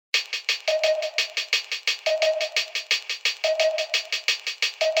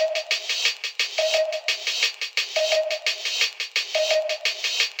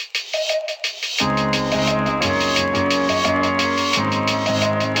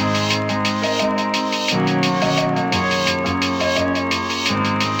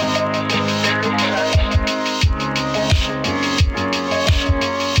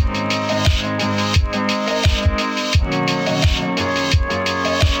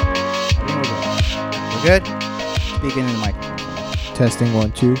Good? Speaking in the microphone. Testing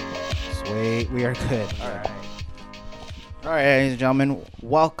 1 2. Sweet, we are good. All right, ladies and gentlemen,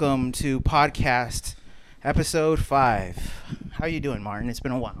 welcome to podcast episode 5. How you doing, Martin? It's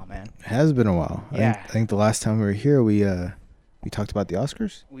been a while, man. It has been a while. Yeah. I think the last time we were here, we talked about the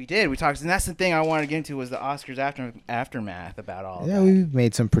Oscars. We did. We talked, and that's the thing I wanted to get into was the Oscars aftermath about all Yeah, that. we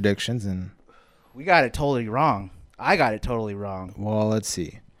made some predictions, and We got it totally wrong. I got it totally wrong. well, let's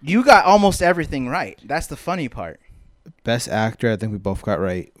see. You got almost everything right. That's the funny part. Best actor, I think we both got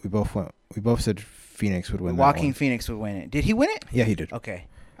right. We both said Phoenix would win. Joaquin Phoenix would win it. Did he win it? Yeah, he did. Okay.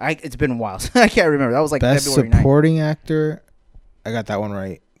 It's been a while. So I can't remember. That was like Best February 9th. supporting actor, I got that one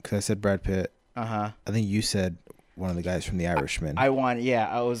right because I said Brad Pitt. Uh-huh. I think you said one of the guys from The Irishman. I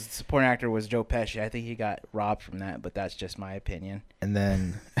was supporting actor was Joe Pesci. I think he got robbed from that, but that's just my opinion. And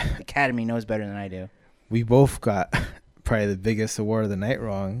then The Academy knows better than I do. we both got probably the biggest award of the night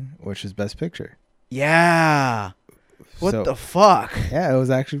wrong, which is Best Picture. Yeah. What the fuck? Yeah, it was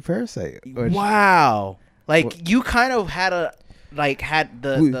actually Parasite. Wow. Like you kind of had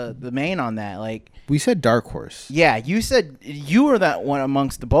the main on that. Like We said Dark Horse. yeah, you said you were that one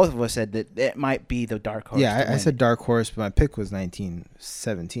amongst the both of us said that it might be the dark horse. Yeah, to I win said it. Dark Horse, but my pick was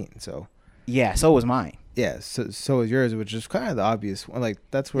 1917. So Yeah, so was mine. yeah, so was yours, which is kind of the obvious one. Like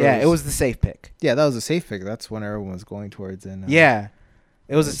that's where Yeah, it was the safe pick. Yeah, that was a safe pick. That's when everyone was going towards. And Yeah.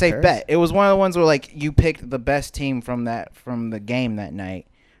 It was a safe Paris? bet. It was one of the ones where like you picked the best team from the game that night,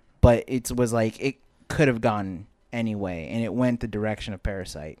 but it was like it could have gone anyway, and it went the direction of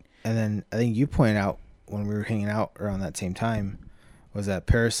Parasite. And then I think you pointed out when we were hanging out around that same time was that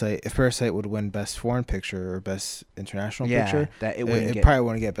if Parasite would win Best Foreign Picture or Best International Picture, that it wouldn't probably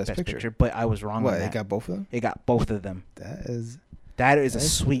wouldn't get Best Best Picture. But I was wrong. What, on that. it got both of them? It got both of them. That is A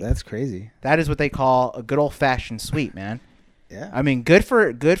sweep. That's crazy. That is what they call a good old fashioned sweep, man. Yeah. I mean, good for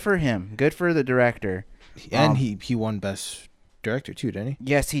him. Good for the director. And he won Best Director too, didn't he?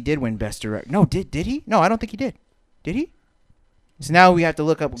 Yes, he did win Best Director. No, did he? No, I don't think he did. Did he? So now we have to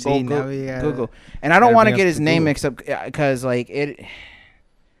look up Google. And I don't want to get his name mixed up because like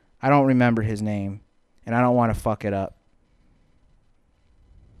I don't remember his name, and I don't want to fuck it up.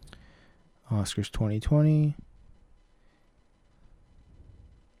 Oscars 2020.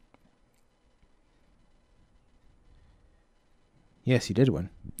 Yes, he did win.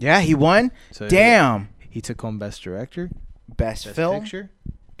 Yeah, he won. So Damn. He took home Best Director, Best film, Picture.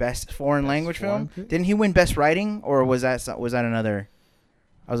 Best foreign language foreign film. pic- Didn't he win Best Writing, or was that another?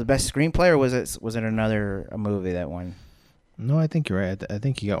 Was it Best Screenplay, or was it another movie that won? No, I think you're right. I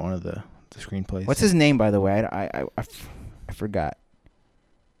think he got one of the screenplays. What's his name, by the way? I forgot.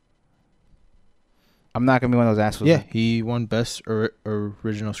 I'm not gonna be one of those assholes. Yeah, he won Best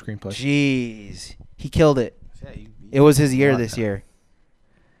Original Screenplay. Jeez, he killed it. Yeah, It was his year this year.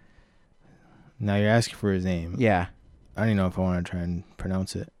 Now you're asking for his name. Yeah. I don't even know if I want to try and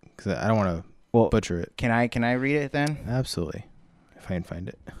pronounce it because I don't want to Well, butcher it. Can I read it then? Absolutely, if I can find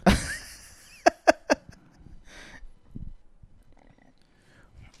it.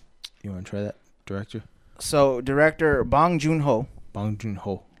 You want to try that, director? So director Bong Joon-ho. Bong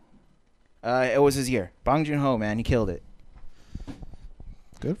Joon-ho. It was his year. Bong Joon-ho, man, he killed it.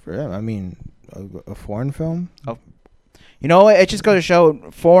 Good for him. I mean, a foreign film. You know what? It just goes to show,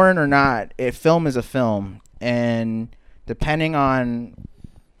 foreign or not, film is a film, and depending on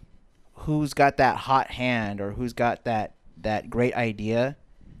who's got that hot hand or who's got that great idea,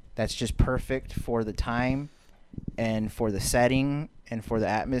 that's just perfect for the time and for the setting and for the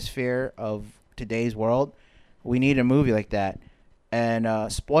atmosphere of today's world. We need a movie like that.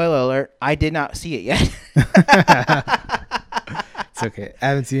 And spoiler alert, I did not see it yet. It's okay. I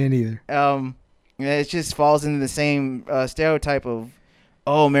haven't seen it either. It just falls into the same stereotype of,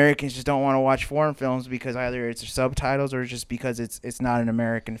 Americans just don't want to watch foreign films because either it's subtitles or just because it's not an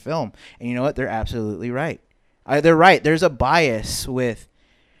American film. And you know what? They're absolutely right. They're right. There's a bias with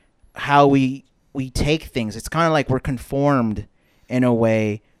how we take things. It's kind of like we're conformed in a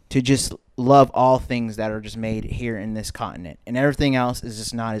way to just love all things that are just made here in this continent, and everything else is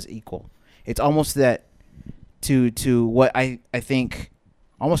just not as equal. It's almost that to what I think,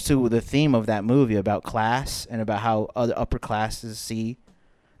 almost to the theme of that movie about class and about how other upper classes see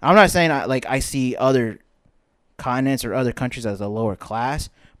I'm not saying I see other continents or other countries as a lower class,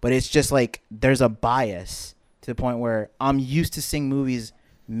 but it's just like there's a bias to the point where I'm used to seeing movies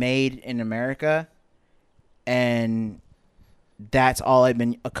made in America, and that's all I've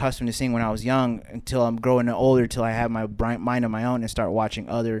been accustomed to seeing when I was young until I'm growing older, till I have my mind of my own and start watching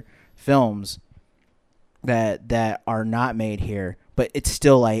other films that are not made here. But it's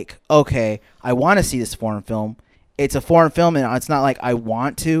still like, okay, I want to see this foreign film. It's a foreign film, and it's not like I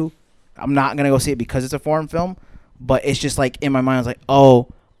want to. I'm not going to go see it because it's a foreign film, but it's just like in my mind, I was like, oh,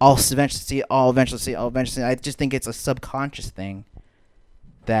 I'll eventually see it. I'll eventually see it. I just think it's a subconscious thing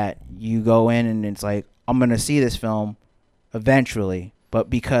that you go in and it's like, I'm going to see this film eventually, but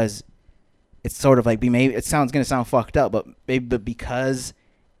because it's sort of like, maybe it sounds going to sound fucked up, but because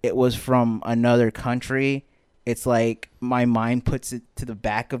it was from another country, it's like my mind puts it to the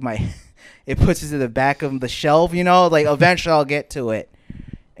back of my it puts it to the back of the shelf, you know, like eventually I'll get to it,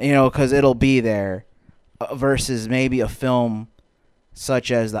 you know, because it'll be there, versus maybe a film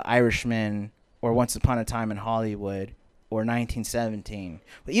such as The Irishman or Once Upon a Time in Hollywood or 1917.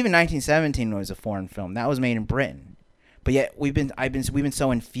 But even 1917 was a foreign film that was made in Britain, but yet we've been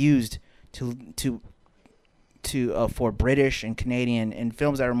so infused for British and Canadian and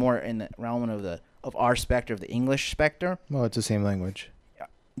films that are more in the realm of our specter, of the English specter. Well, it's the same language.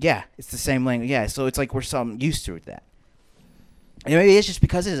 Yeah, it's the same language. Yeah, so it's like we're so used to that. And maybe it's just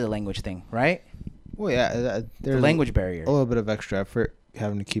because it's a language thing, right? Well, yeah, there's the language barrier. A little bit of extra effort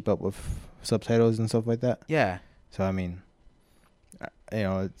having to keep up with subtitles and stuff like that. Yeah. So I mean, you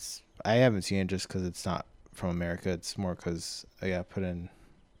know, I haven't seen it just because it's not from America. It's more because I have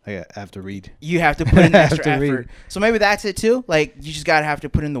to read. You have to put in extra effort. So maybe that's it too. Like you just gotta have to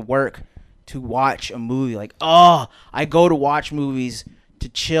put in the work to watch a movie. Like, oh, I go to watch movies to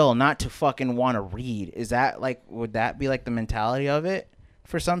chill, not to fucking want to read. Is that like, would that be like the mentality of it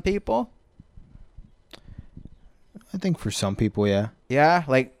for some people? I think for some people, yeah. Yeah,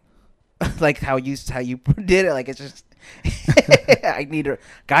 like how you did it. Like it's just I need to.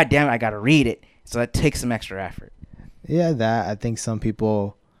 God damn it, I gotta read it. So that takes some extra effort. Yeah, I think some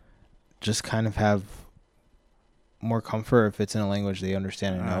people just kind of have more comfort if it's in a language they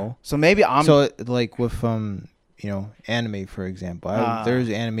understand and know. So maybe like with anime, for example. There's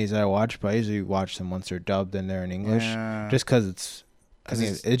animes that I watch, but I usually watch them once they're dubbed and they're in English, just because it's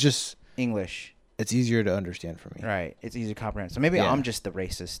just English. It's easier to understand for me. Right, it's easier to comprehend. So maybe I'm just the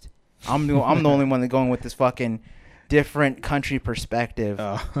racist. I'm the only one that's going with this fucking different country perspective.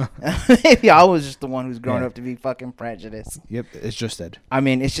 Maybe I was just the one who's grown up to be fucking prejudiced. Yep, it's just Ed. I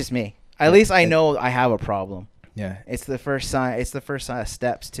mean, it's just me. At least I know I have a problem. Yeah, it's the first sign. It's the first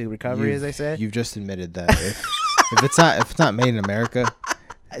steps to recovery, as I said. You've just admitted that if it's not made in America,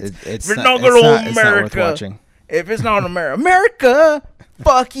 it's not worth watching. If it's not in America,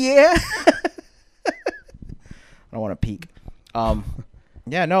 fuck yeah. I don't want to peek.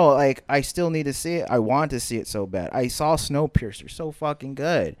 Yeah, no, like I still need to see it. I want to see it so bad. I saw Snowpiercer, so fucking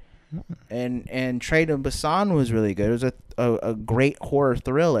good, and Train to Busan was really good. It was a great horror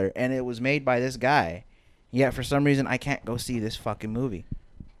thriller, and it was made by this guy. Yet for some reason I can't go see this fucking movie.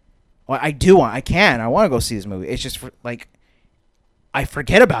 Well, I want to go see this movie. It's just I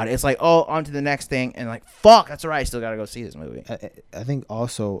forget about it. It's like, oh, on to the next thing, and like, fuck, that's alright. I still gotta go see this movie. I think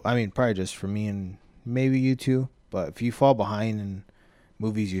also, I mean, probably just for me and maybe you too. But if you fall behind in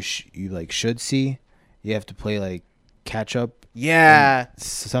movies you should see, you have to play like catch up. Yeah. And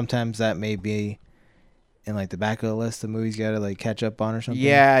sometimes that may be in like the back of the list of movies you gotta like catch up on or something.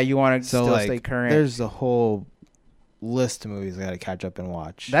 Yeah, you want to still stay current. There's a whole list of movies I gotta catch up and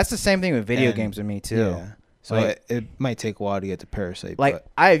watch. That's the same thing with video games with me too. Yeah. So like, it might take a while to get to Parasite. Like but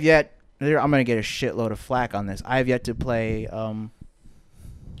I have yet. I'm gonna get a shitload of flack on this. I have yet to play.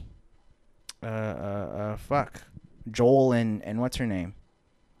 Fuck. Joel and what's her name?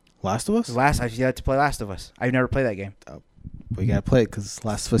 Last of Us? I've yet to play Last of Us. I've never played that game. We gotta play it because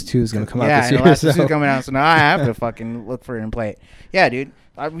Last of Us 2 is gonna come out this year. Yeah, Last of Us 2 is coming out, so now I have to fucking look for it and play it. Yeah, dude.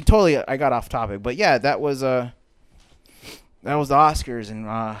 I got off topic, but yeah, that was the Oscars, and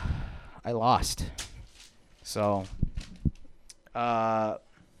I lost. So, we'll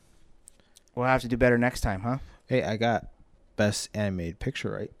have to do better next time, huh? Hey, I got Best Animated Picture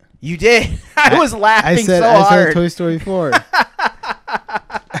right. You did. I was laughing so hard. I said Toy Story 4.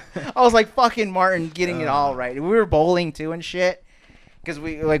 I was like fucking Martin getting it all right. We were bowling too and shit, because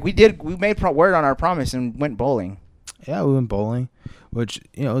we made word on our promise and went bowling. Yeah, we went bowling, which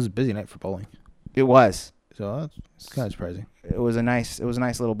it was a busy night for bowling. It was. So that's kind of surprising. It was a nice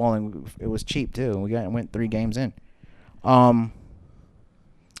little bowling. It was cheap too. We went 3 games in.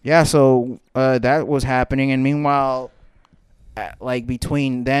 Yeah, so that was happening, and meanwhile, like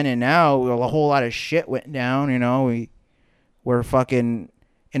between then and now, a whole lot of shit went down. You know, we're fucking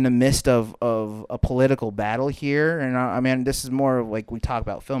in the midst of a political battle here, and I mean, this is more like we talk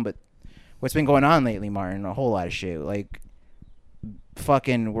about film, but what's been going on lately, Martin? A whole lot of shit. Like,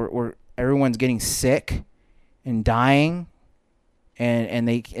 fucking, we're everyone's getting sick and dying, and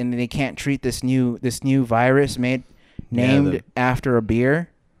they can't treat this new virus named after a beer.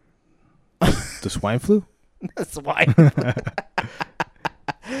 The swine flu. The swine.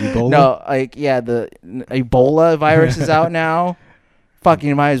 Ebola? No, like, yeah, the Ebola virus is out now. Fucking,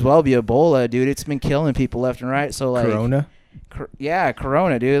 it might as well be Ebola, dude. It's been killing people left and right. So, like, Corona. Yeah,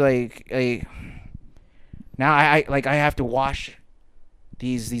 Corona, dude. Like now I have to wash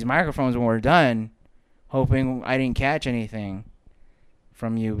these microphones when we're done, hoping I didn't catch anything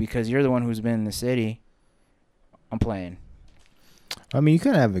from you because you're the one who's been in the city. I'm playing. I mean, you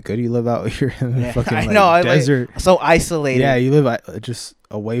kind of have it good. You live out here in the fucking I know, desert. Like, so isolated. Yeah, you live just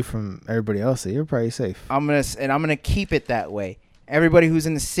away from everybody else. So you're probably safe. I'm gonna keep it that way. Everybody who's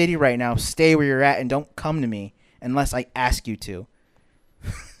in the city right now, stay where you're at and don't come to me unless I ask you to.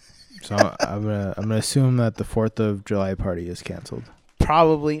 So I'm gonna assume that the 4th of July party is canceled.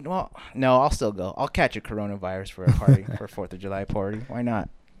 Probably. Well, no, I'll still go. I'll catch a coronavirus for a party for a 4th of July party. Why not?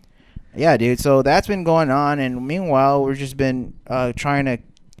 Yeah, dude. So that's been going on, and meanwhile, we've just been trying to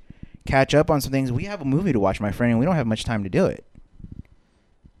catch up on some things. We have a movie to watch, my friend, and we don't have much time to do it.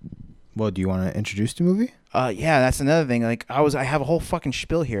 Well, do you want to introduce the movie? Yeah, that's another thing. Like, I have a whole fucking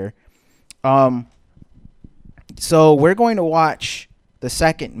spiel here. So we're going to watch the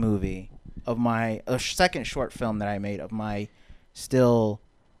second movie of my second short film that I made of my still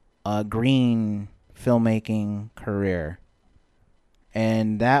green filmmaking career.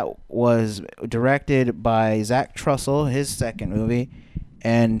 And that was directed by Zach Trussell, his second movie,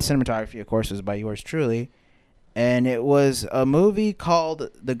 and cinematography, of course, was by yours truly. And it was a movie called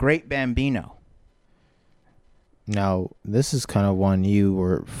The Great Bambino. Now, this is kind of one you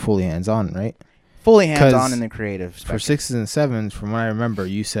were fully hands-on, right? Fully hands-on in the creative spectrum. For 6s and 7s, from what I remember,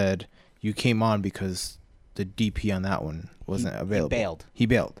 you said you came on because the DP on that one wasn't available. He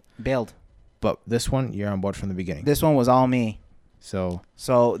bailed. Bailed. But this one, you're on board from the beginning. This one was all me. So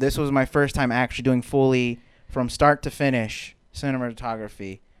this was my first time actually doing fully, from start to finish,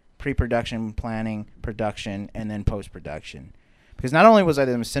 cinematography, pre-production, planning, production, and then post-production. Because not only was I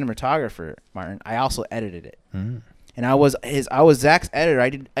the cinematographer, Martin, I also edited it. Mm. And I was Zach's editor. I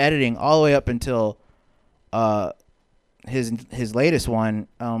did editing all the way up until his latest one,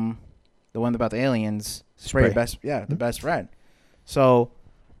 the one about the aliens, Spray. The best friend. So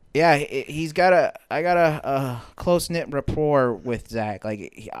yeah, I got a close knit rapport with Zach.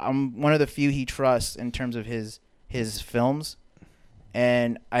 Like, I'm one of the few he trusts in terms of his films,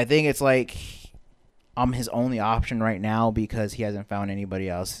 and I think it's like I'm his only option right now because he hasn't found anybody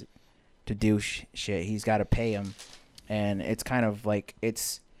else to do shit. He's got to pay him, and it's kind of like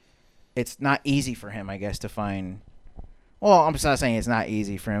it's not easy for him, I guess, to find. Well, I'm just not saying it's not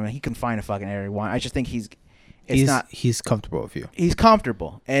easy for him. He can find a fucking editor he wants. I just think he's comfortable with you. He's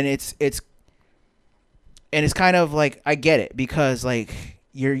comfortable, and it's kind of like, I get it, because like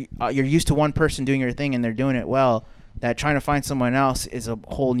you're used to one person doing your thing and they're doing it well. That trying to find someone else is a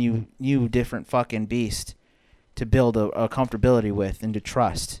whole new different fucking beast to build a comfortability with and to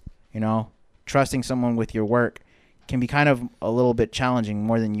trust. You know, trusting someone with your work can be kind of a little bit challenging,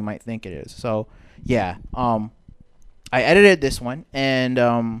 more than you might think it is. So yeah, I edited this one, and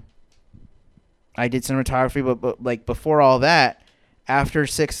I did cinematography, but like before all that, after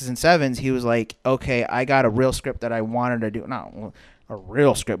 6s and 7s, he was like, okay, I got a real script that I wanted to do. Not a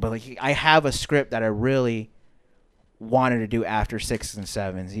real script, but like I have a script that I really wanted to do after 6s and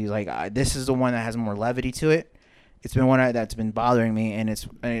 7s. He's like, this is the one that has more levity to it. It's been one that's been bothering me, and it's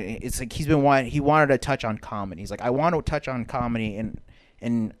like he wanted to touch on comedy. He's like, I want to touch on comedy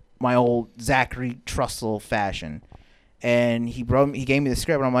in my old Zachary Trussell fashion. And he gave me the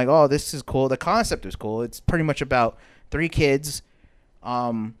script, and I'm like, oh, this is cool. The concept is cool. It's pretty much about 3 kids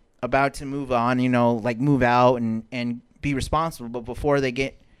about to move on, you know, like move out and be responsible. But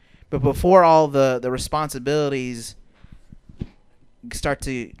before all the responsibilities start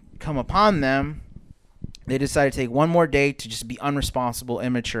to come upon them, they decide to take one more day to just be unresponsible,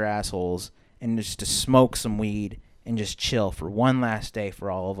 immature assholes and just to smoke some weed and just chill for one last day for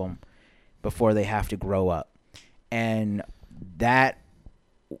all of them before they have to grow up. And that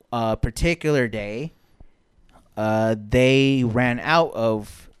particular day, they ran out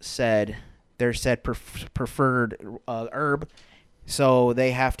of their preferred herb, so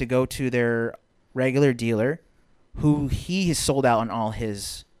they have to go to their regular dealer, who he has sold out on all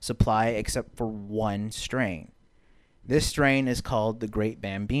his supply except for one strain. This strain is called the Great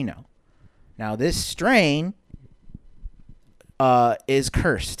Bambino. Now, this strain is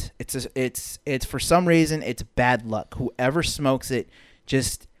cursed. It's for some reason it's bad luck. Whoever smokes it,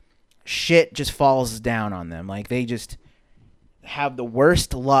 just shit just falls down on them. Like they just have the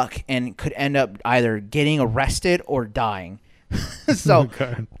worst luck and could end up either getting arrested or dying. So,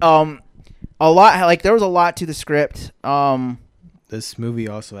 a lot like there was a lot to the script. This movie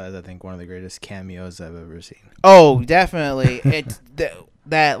also has, I think, one of the greatest cameos I've ever seen. Oh, definitely. It's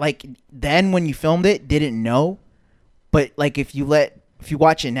that like then when you filmed it, didn't know, but like if you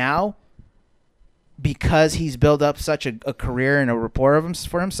watch it now, because he's built up such a career and a rapport of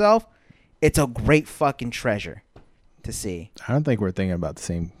for himself, it's a great fucking treasure to see. I don't think we're thinking about the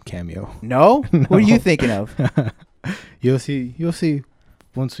same cameo. No? No. What are you thinking of? You'll see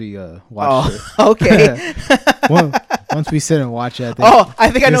once we watch it. Okay. Once we sit and watch it. I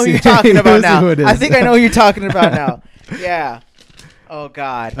think I know who you're talking about now. I think I know who you're talking about now. Yeah. Yeah. Oh,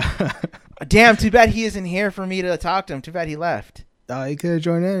 God. Damn, too bad he isn't here for me to talk to him. Too bad he left. He could have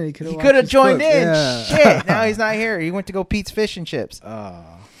joined in. He could have joined in. Yeah. Shit. Now he's not here. He went to go Pete's Fish and Chips.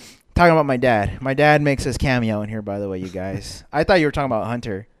 Talking about my dad. My dad makes his cameo in here, by the way, you guys. I thought you were talking about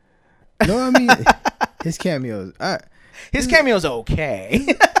Hunter. No, I mean, his cameos. His cameo's okay.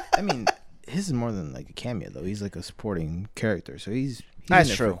 I mean, his is more than like a cameo, though. He's like a supporting character, so he's That's in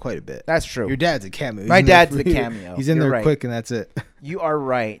there true. for quite a bit. That's true. Your dad's a cameo. My dad's the cameo. He's in You're there right. quick, and that's it. You are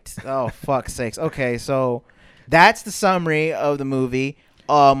right. Oh, fuck's sakes. Okay, so that's the summary of the movie.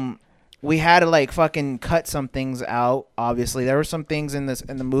 We had to like fucking cut some things out. Obviously, there were some things in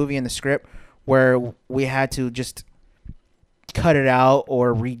the movie and the script where we had to just cut it out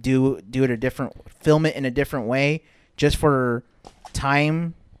or film it in a different way, just for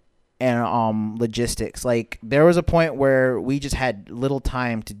time and logistics. Like there was a point where we just had little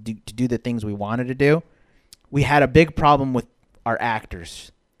time to do the things we wanted to do. We had a big problem with our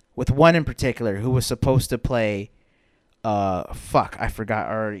actors, with one in particular who was supposed to play I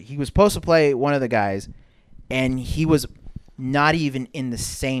forgot, or he was supposed to play one of the guys, and he was not even in the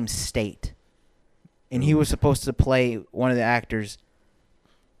same state, and he was supposed to play one of the actors.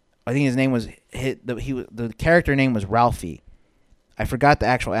 I think his name was the character name was Ralphie. I forgot the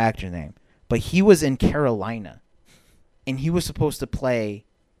actual actor's name, but he was in Carolina, and he was supposed to play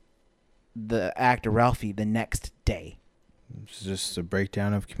the actor Ralphie the next day. It's just a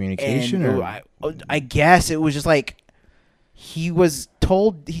breakdown of communication, and I guess it was just like he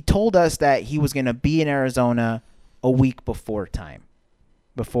told us that he was gonna be in Arizona a week before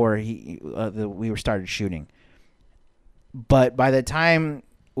we were started shooting, but by the time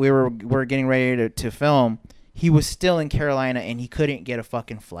we were getting ready to film, he was still in Carolina and he couldn't get a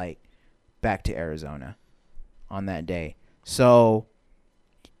fucking flight back to Arizona on that day. So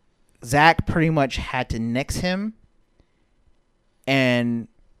Zach pretty much had to nix him and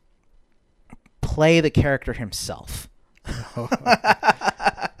play the character himself.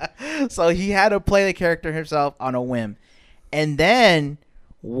 So he had to play the character himself on a whim. And then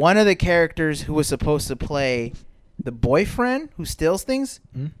one of the characters who was supposed to play the boyfriend who steals things,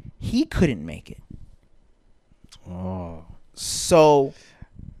 he couldn't make it. Oh. So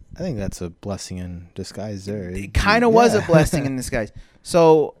I think that's a blessing in disguise there. It kind of was a blessing in disguise.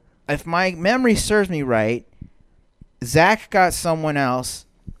 So if my memory serves me right, Zach got someone else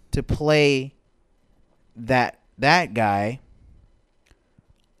to play that guy.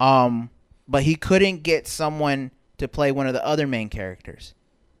 But he couldn't get someone to play one of the other main characters.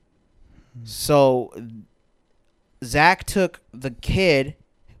 So Zach took the kid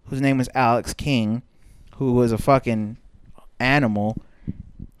whose name was Alex King, who was a fucking animal,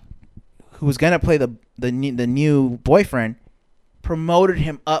 who was gonna play the new boyfriend, promoted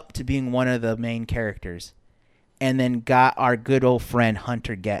him up to being one of the main characters, and then got our good old friend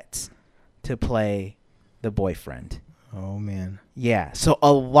Hunter Getz to play the boyfriend. Oh man. Yeah, so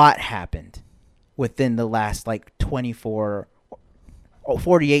a lot happened within the last like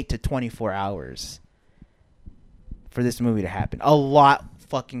 48 to 24 hours for this movie to happen. A lot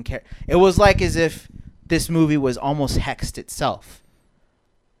fucking it was like as if this movie was almost hexed itself.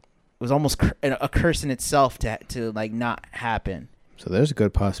 It was almost a curse in itself to like not happen. So there's a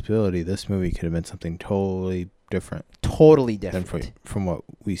good possibility this movie could have been something totally different. Totally different. From what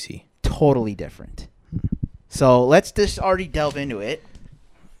we see. Totally different. So let's just already delve into it.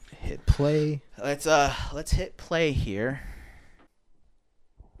 Hit play. Let's hit play here.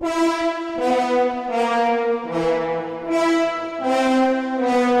 I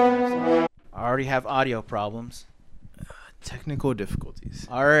already have audio problems. Technical difficulties.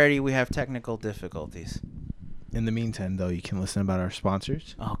 Already we have technical difficulties. In the meantime, though, you can listen about our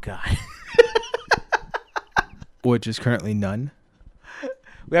sponsors. Oh, God. which is currently none.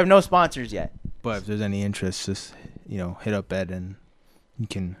 We have no sponsors yet. But if there's any interest, just hit up Ed and you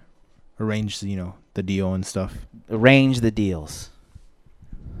can arrange the deal and stuff. Arrange the deals.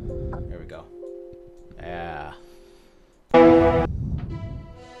 There we go. Yeah. Oh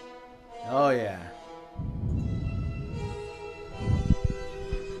yeah.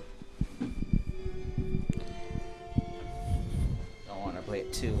 Don't want to play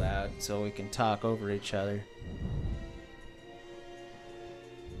it too loud so we can talk over each other.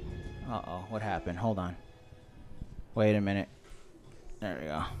 Uh-oh, what happened? Hold on. Wait a minute. There we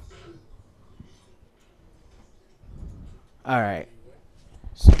go. All right.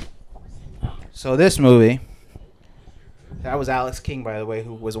 So this movie, that was Alex King, by the way,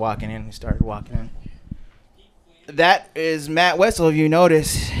 who was walking in. He started walking in. That is Matt Wetzel. If you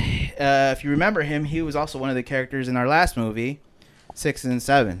notice, if you remember him, he was also one of the characters in our last movie, Sixes and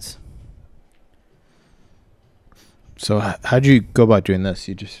Sevens. So how'd you go about doing this?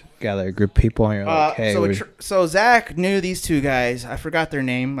 You just gather a group of people and you're like, hey. So Zach knew these two guys. I forgot their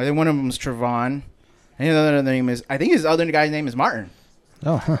name. I think one of them was Trevon. And the other name is, I think his other guy's name is Martin.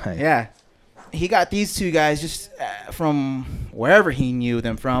 Oh, hi. Yeah. He got these two guys just from wherever he knew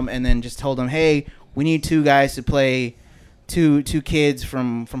them from, and then just told them, hey, we need two guys to play two kids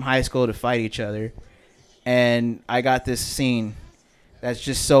from high school to fight each other. And I got this scene that's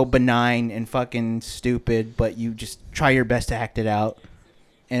just so benign and fucking stupid, but you just try your best to act it out.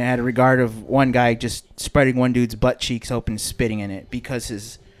 And it had a regard of one guy just spreading one dude's butt cheeks open and spitting in it because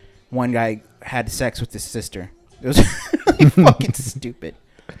his one guy had sex with his sister. It was really fucking stupid.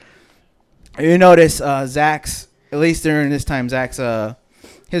 You notice Zach's, at least during this time, Zach's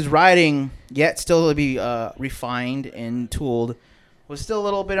his writing, yet still to be refined and tooled, was still a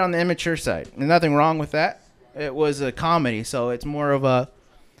little bit on the immature side. There's nothing wrong with that. It was a comedy, so it's more of a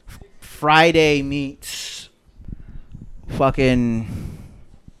Friday meets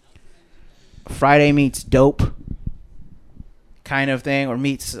dope kind of thing, or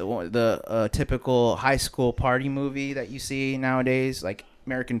meets the typical high school party movie that you see nowadays, like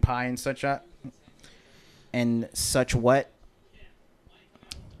American Pie and such what.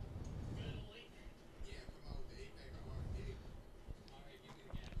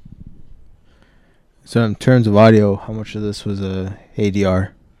 So in terms of audio, how much of this was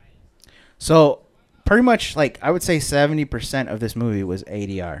ADR? So pretty much, like, I would say 70% of this movie was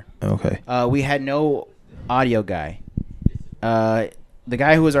ADR. Okay. We had no audio guy. The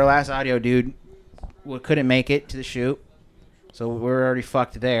guy who was our last audio dude couldn't make it to the shoot, so we were already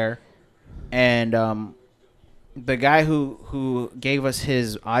fucked there. And the guy who gave us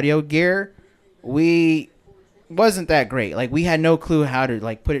his audio gear, wasn't that great. Like, we had no clue how to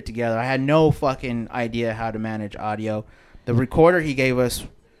like put it together. I had no fucking idea how to manage audio. The recorder he gave us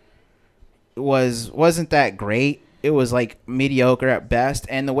wasn't that great. It was like mediocre at best,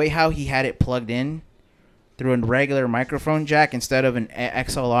 and the way how he had it plugged in through a regular microphone jack instead of an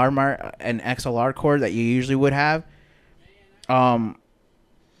XLR cord that you usually would have, it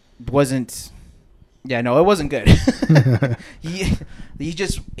wasn't good.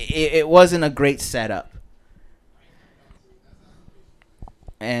 It wasn't a great setup.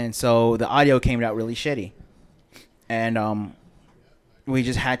 And so the audio came out really shitty. And we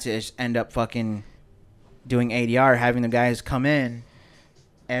just had to end up fucking doing ADR, having the guys come in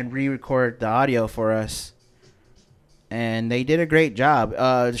and re-record the audio for us. And they did a great job.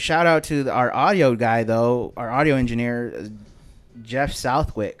 Shout out to our audio guy, though, our audio engineer, Jeff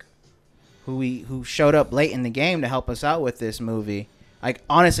Southwick, who showed up late in the game to help us out with this movie. Like,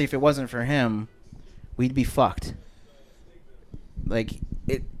 honestly, if it wasn't for him, we'd be fucked. Like,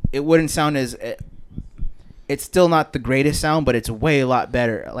 it wouldn't sound as... It's still not the greatest sound, but it's a lot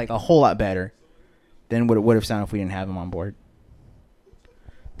better, like a whole lot better than what it would have sounded if we didn't have him on board.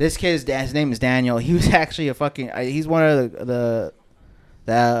 This kid, his name is Daniel. He was actually he's one of the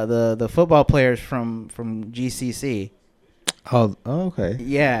football players from GCC. Oh, okay.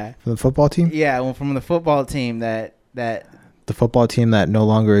 Yeah. From the football team? Yeah, well, from the football team that the football team that no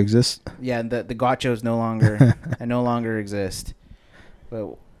longer exists? Yeah, the Gauchos no longer exist.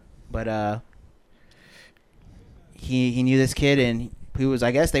 But he knew this kid, and he was,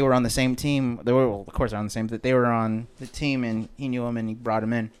 I guess they were on the same team. They were, well, of course, on the same. They were on the team, and he knew him, and he brought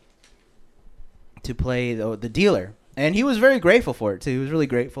him in to play the dealer. And he was very grateful for it too. He was really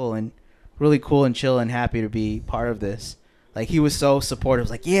grateful and really cool and chill and happy to be part of this. Like, he was so supportive.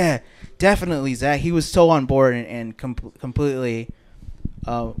 Like, yeah, definitely, Zach. He was so on board and completely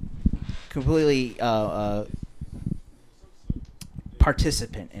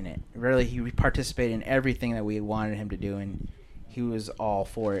participant in it. Really, he participated in everything that we wanted him to do, and he was all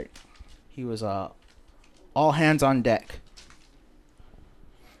for it. He was All hands on deck.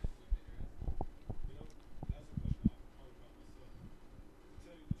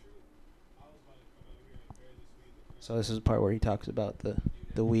 So this is the part where he talks about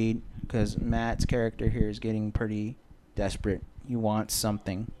the weed, because Matt's character here is getting pretty desperate. He wants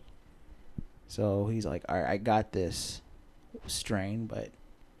something. So he's like, all right, I got this strain, but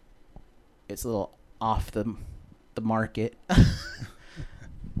it's a little off the market.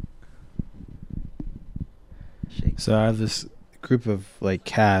 So I have this group of like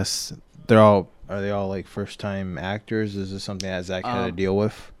casts. Are they all like first time actors? Is this something that Zach had to deal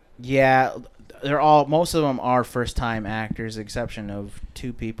with? Yeah, most of them are first time actors, exception of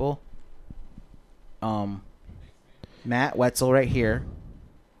 2 people. Matt Wetzel right here,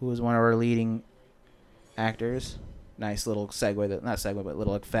 who was one of our leading actors. Nice little segue, not segue, but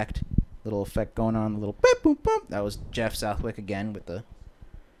little effect going on, a little boop boop boop. That was Jeff Southwick again with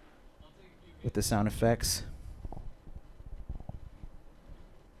the sound effects.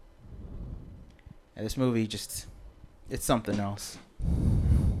 And this movie it's something else.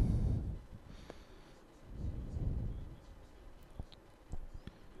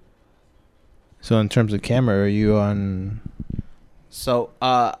 So in terms of camera, are you on? So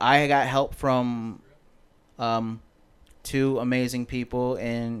I got help from 2 amazing people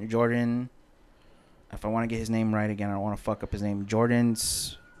in Jordan. If I want to get his name right again, I don't want to fuck up his name.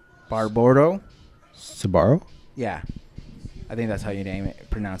 Jordan's Barbordo. Sabaro? Yeah. I think that's how you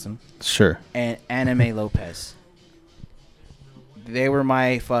pronounce him. Sure. And Anime Lopez. They were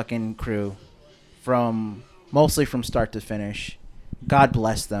my fucking crew mostly from start to finish. God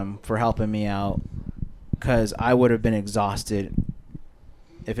bless them for helping me out, because I would have been exhausted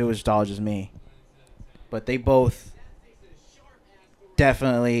if it was all just me. But they both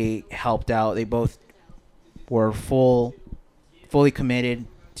definitely helped out. They both were fully committed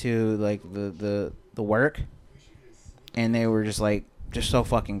to like the work, and they were just so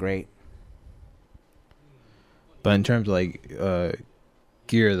fucking great. But in terms of like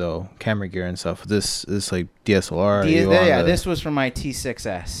gear though, camera gear and stuff, this is like DSLR. This was from my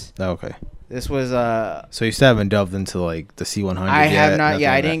T6S. Oh, okay. This was So you still haven't delved into like the C100. I have not.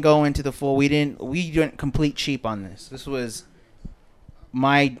 Yeah, I didn't go into the full. We didn't complete cheap on this. This was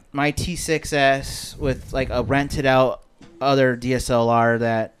my T6S with like a rented out other DSLR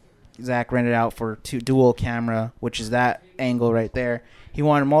that Zach rented out for dual camera, which is that angle right there. He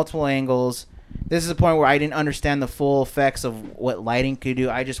wanted multiple angles. This is the point where I didn't understand the full effects of what lighting could do.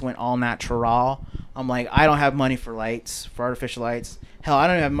 I just went all natural. I'm like, I don't have money for lights, for artificial lights. Hell, I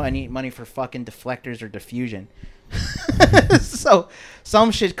don't even have money for fucking deflectors or diffusion. So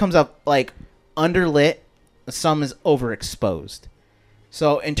some shit comes up like underlit, some is overexposed.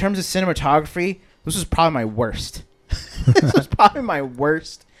 So in terms of cinematography, this was probably my worst. This was probably my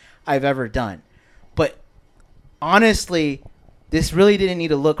worst I've ever done. But honestly, this really didn't need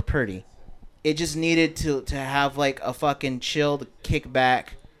to look pretty. It just needed to have like a fucking chilled kickback,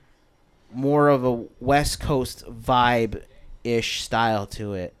 more of a West Coast vibe-ish style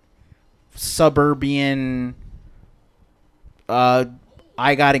to it. Suburban,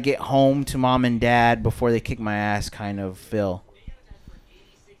 I gotta get home to mom and dad before they kick my ass kind of feel.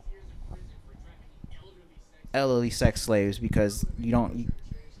 Elderly sex slaves, because you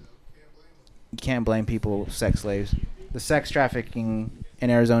can't blame people with sex slaves. The sex trafficking in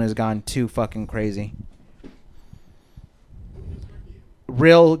Arizona has gone too fucking crazy.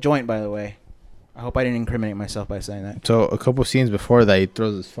 Real joint, by the way. I hope I didn't incriminate myself by saying that. So a couple scenes before that, he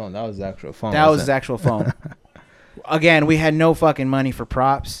throws his phone. That was the actual phone. That was his actual phone. Again, we had no fucking money for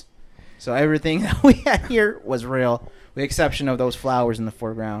props, so everything that we had here was real, with the exception of those flowers in the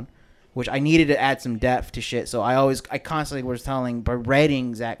foreground, which I needed to add some depth to shit. So I constantly was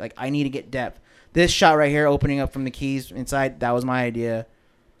berating Zach, like, I need to get depth. This shot right here, opening up from the keys inside, that was my idea.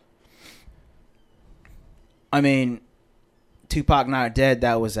 I mean, Tupac Not Dead,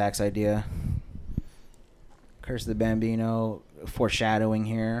 that was Zach's idea. Curse of the Bambino, foreshadowing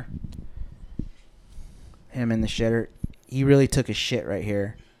here. Him in the shitter. He really took a shit right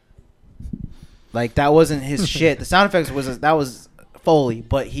here. Like, that wasn't his shit. The sound effects was Foley,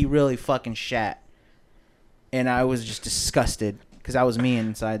 but he really fucking shat. And I was just disgusted, because that was me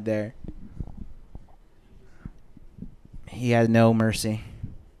inside there. He had no mercy.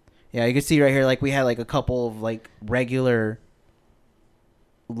 Yeah, you can see right here, like, we had like a couple of like regular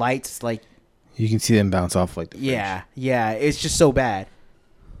lights, like, you can see them bounce off like the fridge. Yeah, it's just so bad.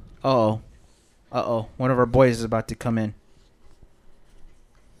 Uh-oh, one of our boys is about to come in.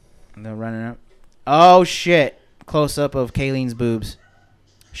 And they're running up. Oh shit! Close up of Kayleen's boobs.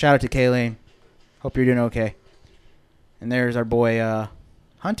 Shout out to Kayleen. Hope you're doing okay. And there's our boy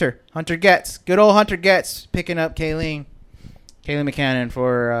Hunter Getz. Good old Hunter Getz picking up Kayleen McCannon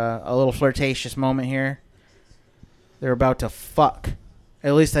for a little flirtatious moment here. They're about to fuck.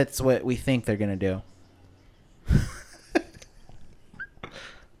 At least that's what we think they're going to do.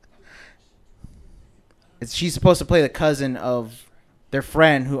 She's supposed to play the cousin of their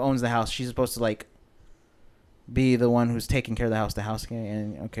friend who owns the house. She's supposed to, like, be the one who's taking care of the house.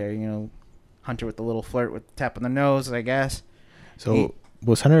 And, okay, you know, Hunter with the little flirt with the tap on the nose, I guess. So,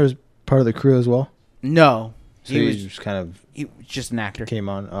 was Hunter part of the crew as well? No. So he was just kind of... He was just an actor. Came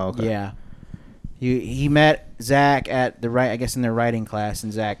on? Oh, okay. Yeah. He met Zach at I guess in their writing class,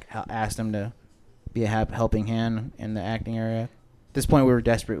 and Zach asked him to be a helping hand in the acting area. At this point, we were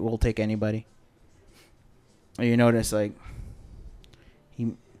desperate. We'll take anybody. You notice, like,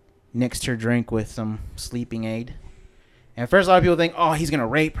 he mixed her drink with some sleeping aid. And at first, a lot of people think, oh, he's going to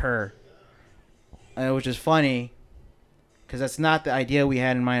rape her. Which is funny, because that's not the idea we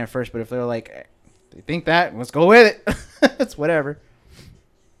had in mind at first. But if they're like, they think that, let's go with it. It's whatever.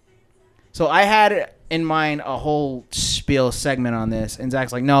 So I had in mind a whole spiel segment on this. And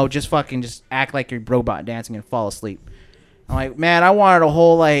Zach's like, no, just act like you're robot dancing and fall asleep. I'm like, man, I wanted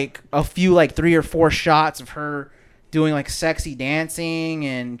a few 3 or 4 shots of her doing like sexy dancing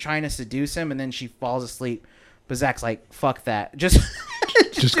and trying to seduce him, and then she falls asleep. But Zach's like, fuck that. Just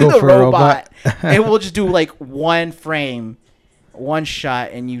go for a robot. And we'll just do like one frame, one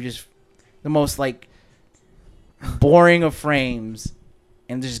shot, and you just the most like boring of frames,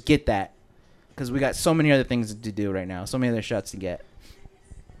 and just get that. Because we got so many other things to do right now, so many other shots to get.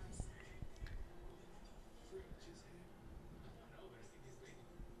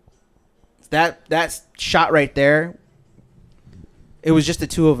 That shot right there, it was just the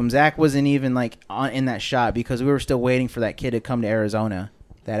two of them. Zach wasn't even like in that shot because we were still waiting for that kid to come to Arizona,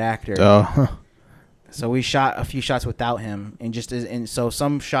 that actor. Oh. So we shot a few shots without him, and so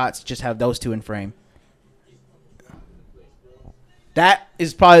some shots just have those two in frame. That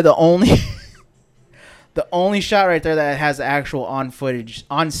is probably the only shot right there that has the actual on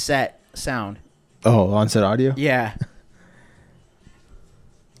set sound. Oh, on set audio? Yeah.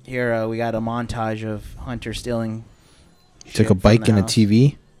 Here we got a montage of Hunter stealing. Took a bike and a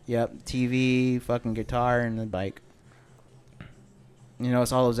TV. Yep, TV, fucking guitar, and the bike. You know,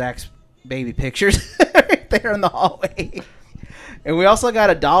 it's all of Zach's baby pictures right there in the hallway. And we also got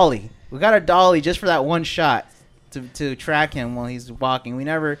a dolly. We got a dolly just for that one shot to track him while he's walking.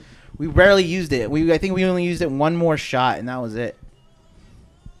 We rarely used it. I think we only used it one more shot, and that was it.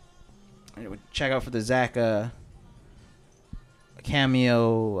 And check out for the Zach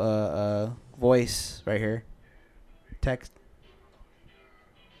cameo voice right here. Text.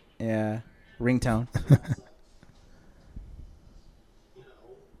 Yeah. Ringtone.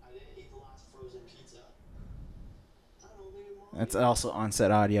 That's also on-set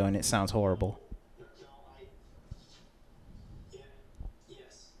audio, and it sounds horrible.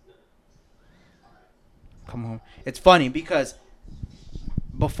 Come home. It's funny because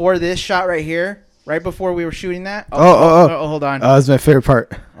before this shot right here, right before we were shooting that. Oh, hold on. That's my favorite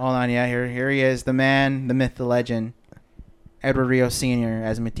part. Hold on, yeah. Here he is, the man, the myth, the legend, Edward Rios Sr.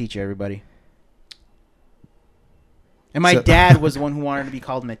 as Metiche, everybody. And my dad was the one who wanted to be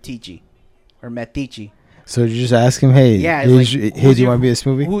called Metiche, or Metiche. So did you just ask him, hey, yeah, do you want to be in this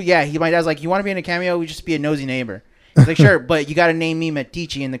movie? My dad's like, you want to be in a cameo? We just be a nosy neighbor. He's like, sure, but you got to name me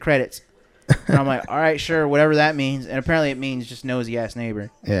Metiche in the credits. And I'm like, all right, sure, whatever that means. And apparently it means just nosy ass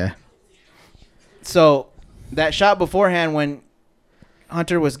neighbor. Yeah. So that shot beforehand when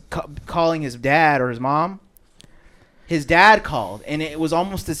Hunter was calling his dad or his mom, his dad called, and it was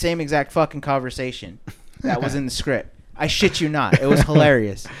almost the same exact fucking conversation that was in the script. I shit you not. It was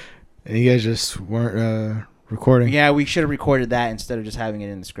hilarious. And you guys just weren't recording? Yeah, we should have recorded that instead of just having it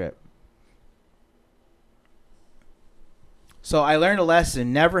in the script. So I learned a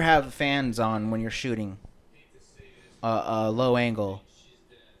lesson. Never have fans on when you're shooting a low angle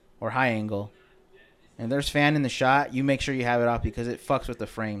or high angle. And if there's fan in the shot, you make sure you have it off because it fucks with the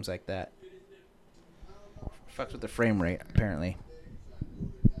frames like that. Fucks with the frame rate, apparently.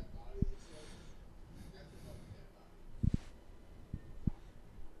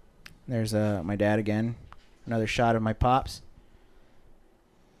 There's my dad again. Another shot of my pops.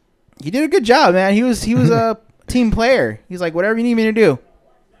 He did a good job, man. He was a team player. He's like, whatever you need me to do.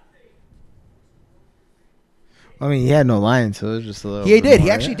 I mean, he had no lines, so it was just a little. He did. More,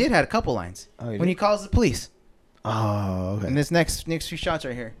 he actually did had a couple lines when he calls the police. Oh, okay. And this next few shots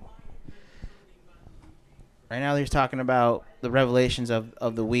right here. Right now, they're talking about the revelations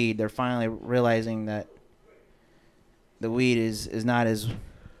of the weed. They're finally realizing that the weed is not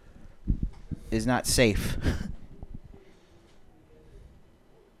safe.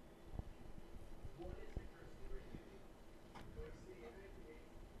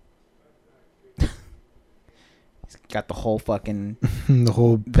 Got the whole fucking the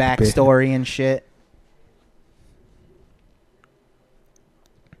whole backstory and shit.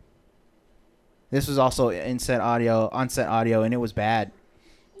 This was also on-set audio, and it was bad.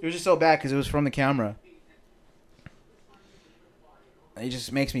 It was just so bad because it was from the camera. It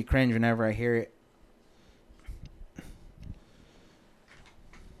just makes me cringe whenever I hear it.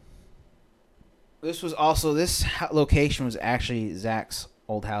 This location was actually Zach's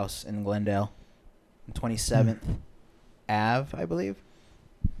old house in Glendale, 27th Ave, I believe.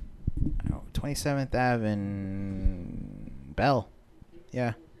 27th Ave in Bell.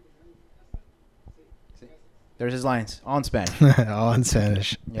 Yeah. There's his lines, all in Spanish. All in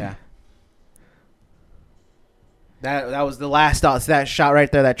Spanish. Yeah. That was the last dolly. That shot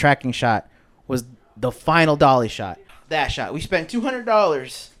right there, that tracking shot, was the final dolly shot. That shot. We spent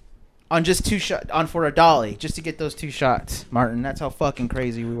 $200 on just for a dolly just to get those 2 shots, Martin. That's how fucking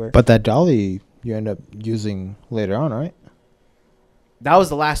crazy we were. But that dolly you end up using later on, right? That was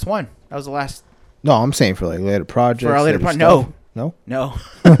the last one. That was the last. No, I'm saying for like later projects. For our later project. No. No? No.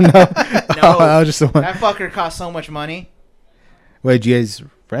 No. No. I was just the one. That fucker cost so much money. Wait, did you guys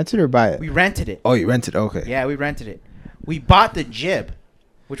rent it or buy it? We rented it. Oh, you rented it. Okay. Yeah, we rented it. We bought the jib,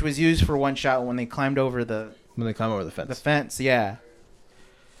 which was used for one shot when they climbed over When they climb over the fence. the fence. Yeah.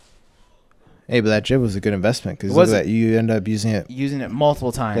 Hey, but that jib was a good investment because Was that you end up using it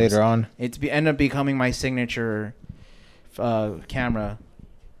multiple times later on. Ended up becoming my signature camera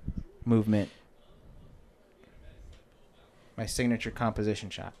movement. My signature composition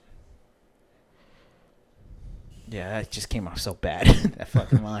shot. Yeah, that just came off so bad. That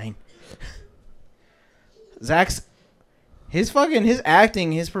fucking line. Zach's his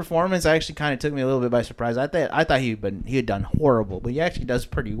acting, his performance actually kind of took me a little bit by surprise. I thought he had done horrible, but he actually does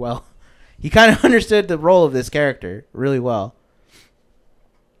pretty well. He kind of understood the role of this character really well.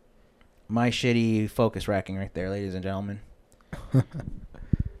 My shitty focus racking right there, ladies and gentlemen.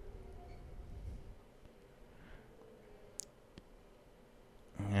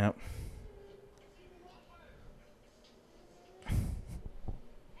 Yep.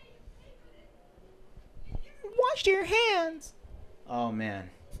 Wash your hands. Oh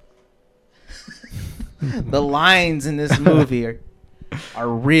man. The lines in this movie are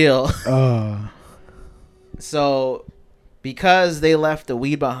real. So because they left the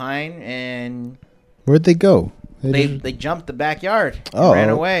weed behind and where'd they go? They jumped the backyard and ran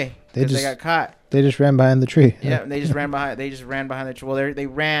away because they got caught. They just ran behind the tree. Yeah, they just ran behind the tree. Well, they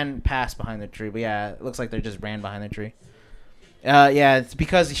ran past behind the tree, but yeah, it looks like they just ran behind the tree. Yeah, it's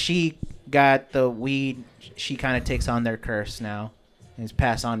because she got the weed. She kind of takes on their curse now, and it's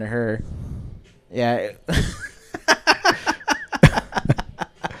passed on to her. Yeah.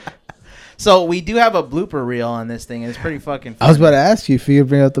 So we do have a blooper reel on this thing. It's pretty fucking funny. I was about to ask you if you could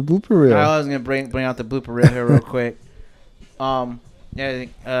bring out the blooper reel. I was gonna bring out the blooper reel here real quick.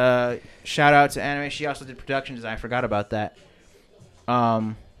 Yeah. Shout out to Anime. She also did production design. I forgot about that.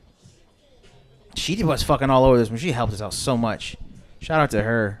 She was fucking all over this one. She helped us out so much. Shout out to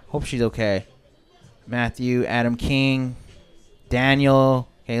her. Hope she's okay. Matthew, Adam King, Daniel,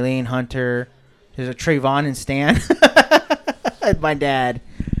 Kayleen Hunter. There's a Trayvon and Stan. My dad.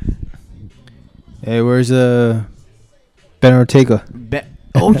 Hey, where's Ben Ortega?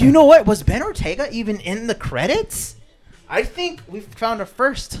 Oh, you know what? Was Ben Ortega even in the credits? I think we found a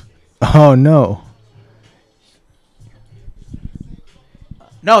first. Oh, no.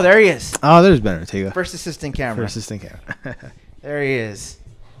 No, there he is. Oh, there's Ben Ortega. First assistant camera. There he is.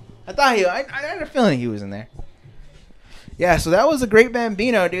 I had a feeling he was in there. Yeah, so that was a Great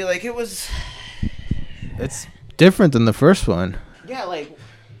Bambino, dude. Like, it was... It's different than the first one. Yeah, like,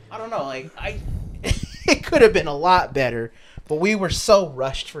 I don't know. Like, it could have been a lot better, but we were so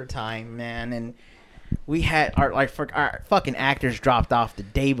rushed for time, man, and we had our fucking actors dropped off the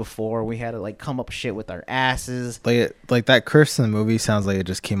day before. We had to like come up shit with our asses. Like that curse in the movie sounds like it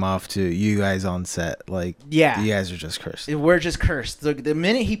just came off to you guys on set. Like, yeah, you guys are just cursed. We're just cursed. The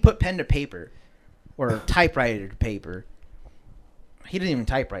minute he put pen to paper or typewriter to paper, he didn't even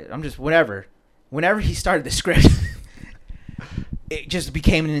typewrite it. I'm just whatever. Whenever he started the script, it just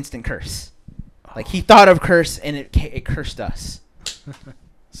became an instant curse. Like, he thought of curse, and it cursed us.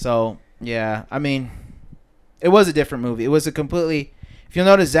 So, yeah, I mean, it was a different movie. It was a completely... If you'll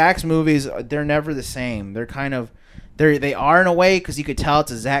notice, Zach's movies, they're never the same. They're kind of... They are in a way, because you could tell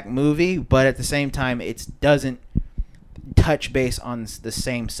it's a Zach movie, but at the same time, it doesn't touch base on the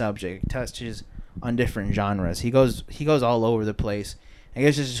same subject. It touches on different genres. He goes all over the place. I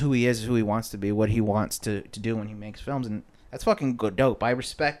guess this is who he is who he wants to be, what he wants to do when he makes films, and that's fucking good dope. I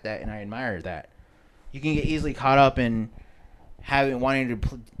respect that, and I admire that. You can get easily caught up in wanting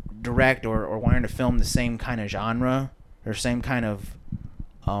to direct or wanting to film the same kind of genre or same kind of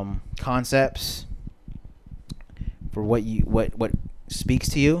concepts for what speaks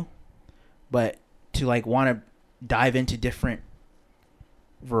to you, but to like want to dive into different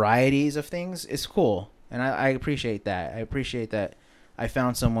varieties of things is cool, and I appreciate that. I appreciate that I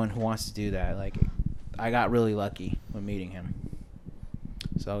found someone who wants to do that. Like, I got really lucky when meeting him.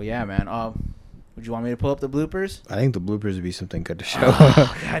 So yeah, man. Would you want me to pull up the bloopers? I think the bloopers would be something good to show.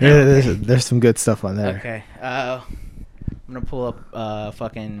 God, there's some good stuff on there. Okay. I'm gonna pull up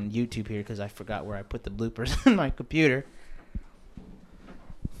fucking YouTube here because I forgot where I put the bloopers in my computer.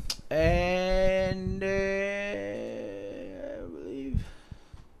 And I believe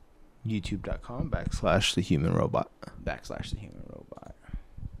youtube.com/thehumanrobot. /thehumanrobot.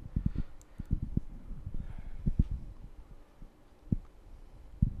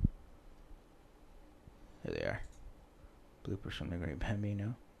 Here they are. Bloopers from the Great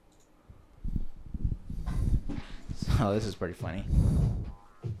Bambino. So this is pretty funny.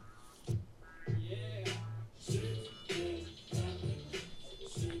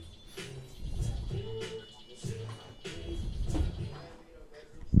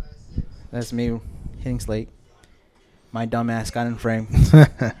 That's me hitting Slate. My dumb ass got in frame.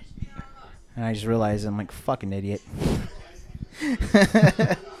 And I just realized I'm like fucking idiot.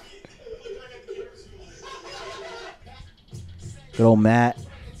 Good old Matt.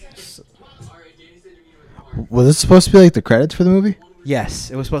 Was this supposed to be like the credits for the movie? Yes,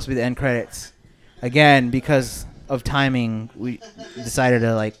 it was supposed to be the end credits. Again, because of timing, we decided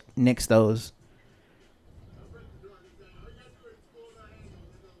to like nix those.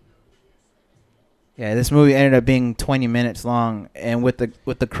 Yeah, this movie ended up being 20 minutes long, and with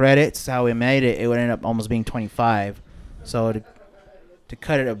the credits, how we made it, it would end up almost being 25. So to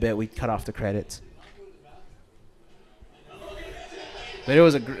cut it a bit, we cut off the credits. But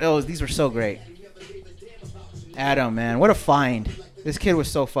these were so great. Adam, man, what a find! This kid was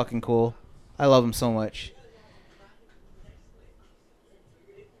so fucking cool. I love him so much.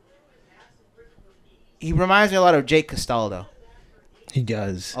 He reminds me a lot of Jake Castaldo. He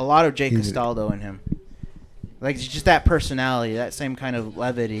does. A lot of Jake Castaldo in him. Like, just that personality, that same kind of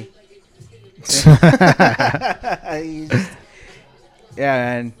levity. Yeah,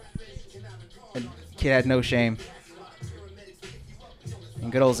 man. The kid had no shame.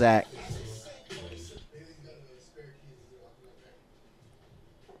 And good old Zach.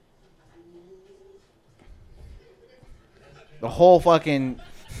 The whole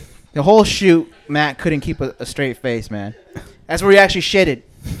shoot, Matt couldn't keep a straight face, man. That's where he actually shitted.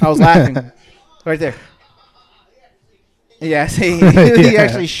 I was laughing. Right there. Yes, he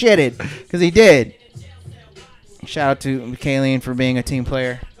actually shitted. Because he did. Shout out to Kayleen for being a team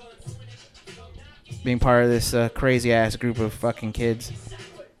player. Being part of this crazy-ass group of fucking kids.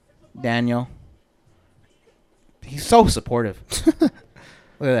 Daniel. He's so supportive. Look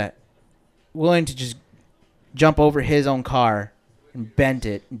at that. Willing to just jump over his own car and dent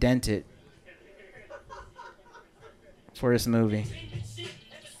it for this movie.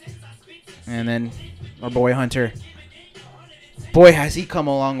 And then our boy Hunter. Boy, has he come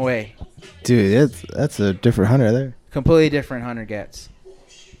a long way. Dude, that's a different Hunter there. Completely different Hunter gets.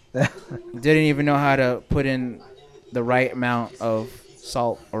 Didn't even know how to put in the right amount of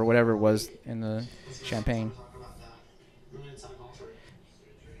salt or whatever it was in the champagne.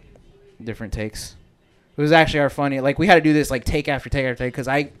 Different takes. It was actually our funny. Like, we had to do this like take after take after take because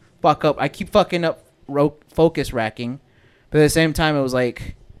I fuck up. I keep fucking up focus racking, but at the same time it was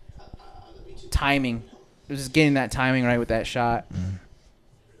like timing. It was just getting that timing right with that shot. Mm.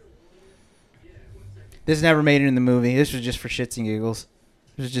 This never made it in the movie. This was just for shits and giggles.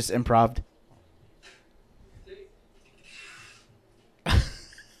 It was just improv.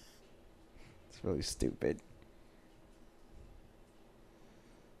 It's really stupid.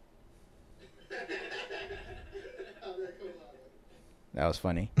 That was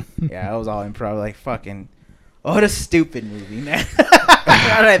funny. Yeah, it was all improv. Like, fucking, what a stupid movie, man.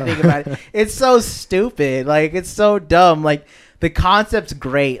 Now that I think about it, it's so stupid. Like, it's so dumb. Like, the concept's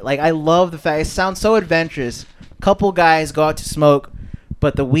great. Like, I love the fact it sounds so adventurous. Couple guys go out to smoke,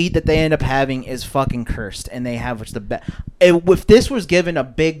 but the weed that they end up having is fucking cursed, and they have the best. If this was given a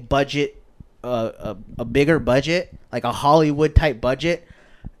big budget, a bigger budget, like a Hollywood type budget,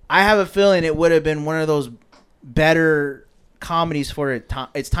 I have a feeling it would have been one of those better comedies for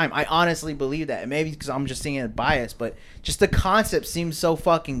its time. I honestly believe that. Maybe because I'm just seeing it biased, but just the concept seems so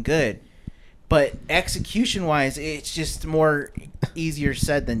fucking good. But execution-wise, it's just more easier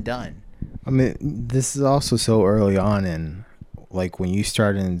said than done. I mean, this is also so early on in, like, when you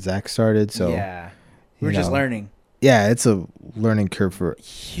started and Zach started, so... Yeah. We're just learning. yeah, it's a learning curve for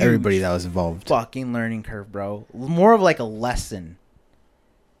Huge everybody that was involved. fucking learning curve, bro. More of like a lesson.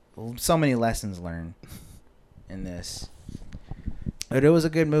 So many lessons learned in this. But it was a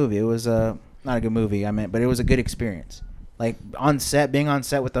good movie. It was not a good movie, but it was a good experience. Like on set, being on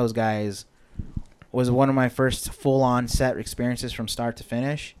set with those guys was one of my first full-on set experiences from start to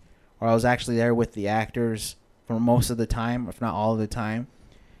finish, where I was actually there with the actors for most of the time, if not all of the time.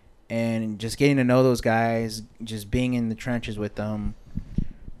 And just getting to know those guys, just being in the trenches with them.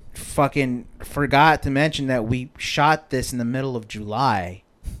 Fucking forgot to mention that we shot this in the middle of July.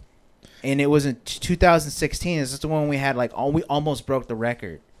 And it was in 2016. This is the one we had, like, we almost broke the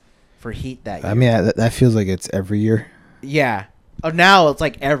record for heat that year. I mean, that feels like it's every year. Yeah. Now it's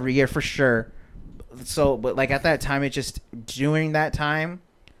like every year for sure. So, but like at that time, it just, during that time,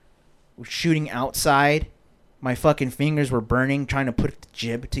 shooting outside, my fucking fingers were burning trying to put the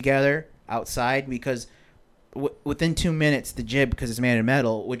jib together outside because within 2 minutes, the jib, because it's made of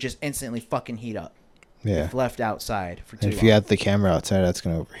metal, would just instantly fucking heat up. Yeah. If left outside for too long. If you had the camera outside, that's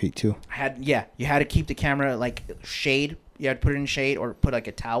going to overheat too. You had to keep the camera like shade. You had to put it in shade or put like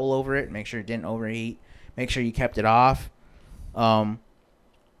a towel over it, make sure it didn't overheat. Make sure you kept it off.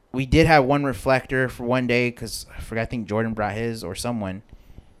 We did have one reflector for one day because I forgot. I think Jordan brought his or someone.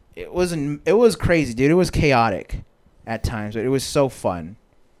 It was crazy, dude. It was chaotic at times, but it was so fun.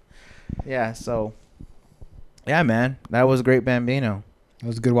 Yeah. So, yeah, man, that was a great Bambino. It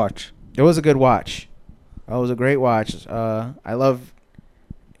was a good watch. It was a good watch. It was a great watch. I love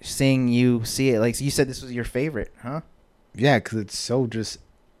seeing you see it. Like you said, this was your favorite, huh? Yeah, because it's so just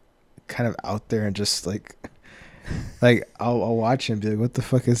kind of out there and just like I'll watch it and be like, what the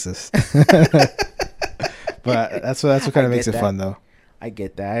fuck is this? But that's what kind of makes it fun, though. I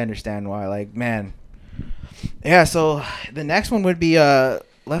get that. I understand why. Like, man. Yeah, so the next one would be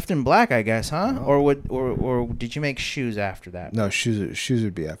Left in Black, I guess, huh? Or did you make Shoes after that? No, shoes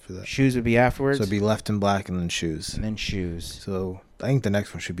would be after that. Shoes would be afterwards? So it'd be Left in Black and then Shoes. And then Shoes. So I think the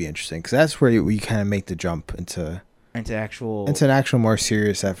next one should be interesting because that's where we kind of make the jump into an actual more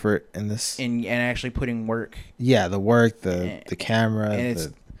serious effort in this. And actually putting work. Yeah, the work, the camera. And it's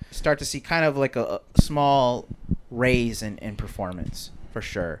start to see kind of like a small raise in performance, for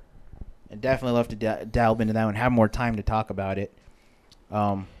sure. I'd definitely love to delve into that one, have more time to talk about it.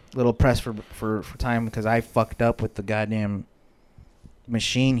 Little press for time because I fucked up with the goddamn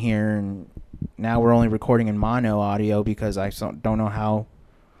machine here, and now we're only recording in mono audio because I don't know how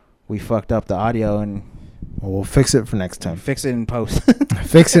we fucked up the audio, and we'll fix it for next time. Fix it in post.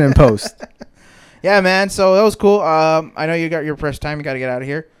 Fix it in post. Yeah, man. So that was cool. I know you got your press time. You got to get out of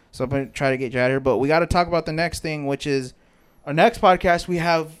here. So I'm going to try to get you out of here. But we got to talk about the next thing, which is our next podcast. We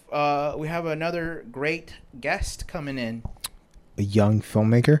have another great guest coming in. A young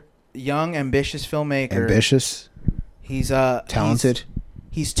filmmaker. Young, ambitious filmmaker. Ambitious. He's talented.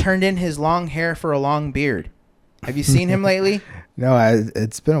 He's turned in his long hair for a long beard. Have you seen him lately? No,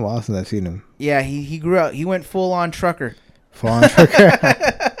 it's been a while since I've seen him. Yeah, he grew up. He went full on trucker. Full on trucker.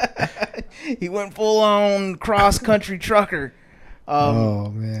 He went full on cross country trucker. Oh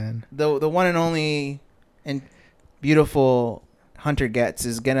man. The one and only and beautiful Hunter Getz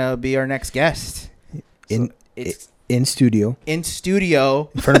is gonna be our next guest. In studio. In studio.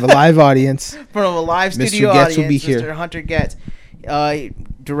 In front of a live audience. In front of a live studio Mr. Getz audience. will be here. Mr. Hunter Getz.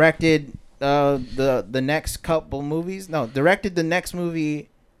 Directed the next couple movies. No, directed the next movie.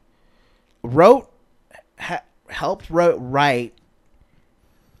 Helped write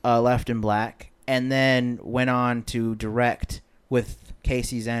Left in Black, and then went on to direct with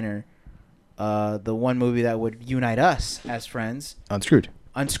Casey Zenner the one movie that would unite us as friends. Unscrewed.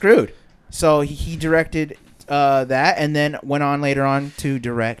 So he directed that, and then went on later on to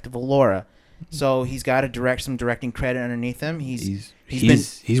direct Valora. So he's got some directing credit underneath him. He's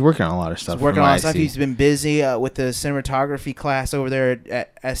working on a lot of stuff. He's been busy with the cinematography class over there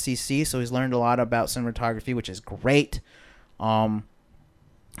at SCC, so he's learned a lot about cinematography, which is great.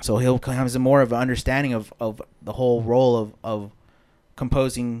 So he'll have more of an understanding of the whole role of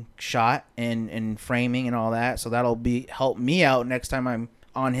composing shot and framing and all that. So that'll help me out next time I'm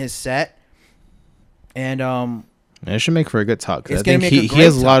on his set. And it should make for a good talk. I think he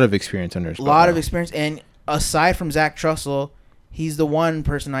has a lot of experience under his belt. A lot of experience, and aside from Zach Trussell, he's the one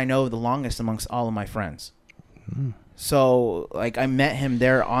person I know the longest amongst all of my friends. So, like, I met him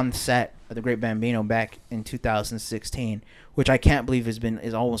there on set at the Great Bambino back in 2016, which I can't believe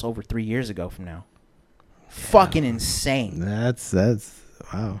is almost over 3 years ago from now. Fucking insane. That's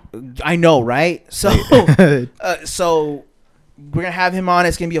wow. I know, right? So, so we're gonna have him on.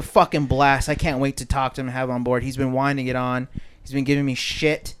 It's gonna be a fucking blast. I can't wait to talk to him and have him on board. He's been wanting to get on. He's been giving me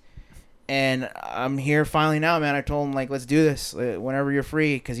shit, And I'm here finally now, man. I told him, like, let's do this whenever you're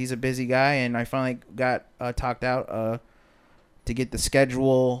free, because he's a busy guy. And I finally got talked out to get the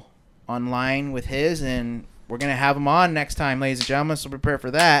schedule online with his. And we're going to have him on next time, ladies and gentlemen. So prepare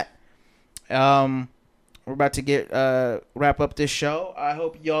for that. We're about to wrap up this show. I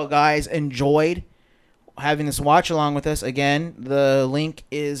hope y'all guys enjoyed having this watch along with us. Again, the link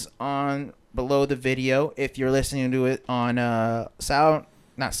is on below the video if you're listening to it on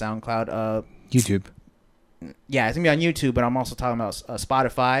not SoundCloud. YouTube. Yeah, it's gonna be on YouTube, but I'm also talking about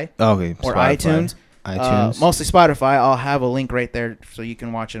Spotify. Okay. Or Spotify. iTunes. Mostly Spotify. I'll have a link right there so you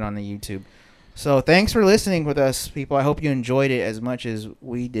can watch it on the YouTube. So thanks for listening with us, people. I hope you enjoyed it as much as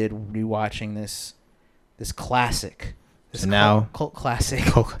we did rewatching this classic. This cult classic.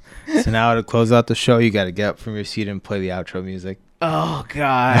 So now to close out the show, you got to get up from your seat and play the outro music. Oh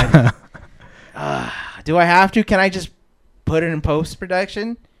God. Do I have to? Can I just put it in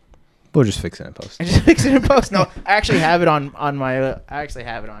post-production? We'll just fix it in post. I just fix it in post. No, I actually have it on my. I actually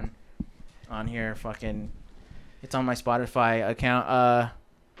have it on here. Fucking, it's on my Spotify account.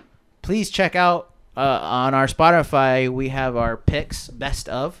 Please check out on our Spotify. We have our picks, best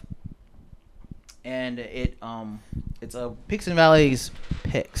of, and it's a Picks and Valleys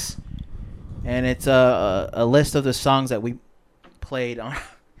picks, and it's a list of the songs that we played on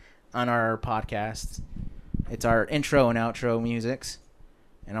our podcast. It's our intro and outro musics,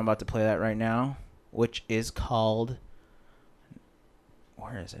 and I'm about to play that right now, which is called,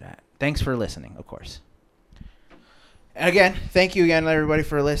 where is it at? Thanks for listening, of course. And again, thank you again, everybody,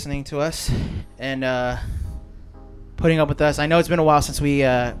 for listening to us and putting up with us. I know it's been a while since we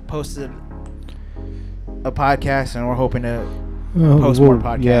posted a podcast, and we're hoping to post more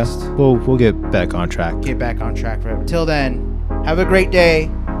podcasts. Yeah, we'll get back on track. Get back on track. Till then, have a great day.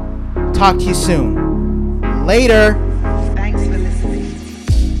 Talk to you soon. Later.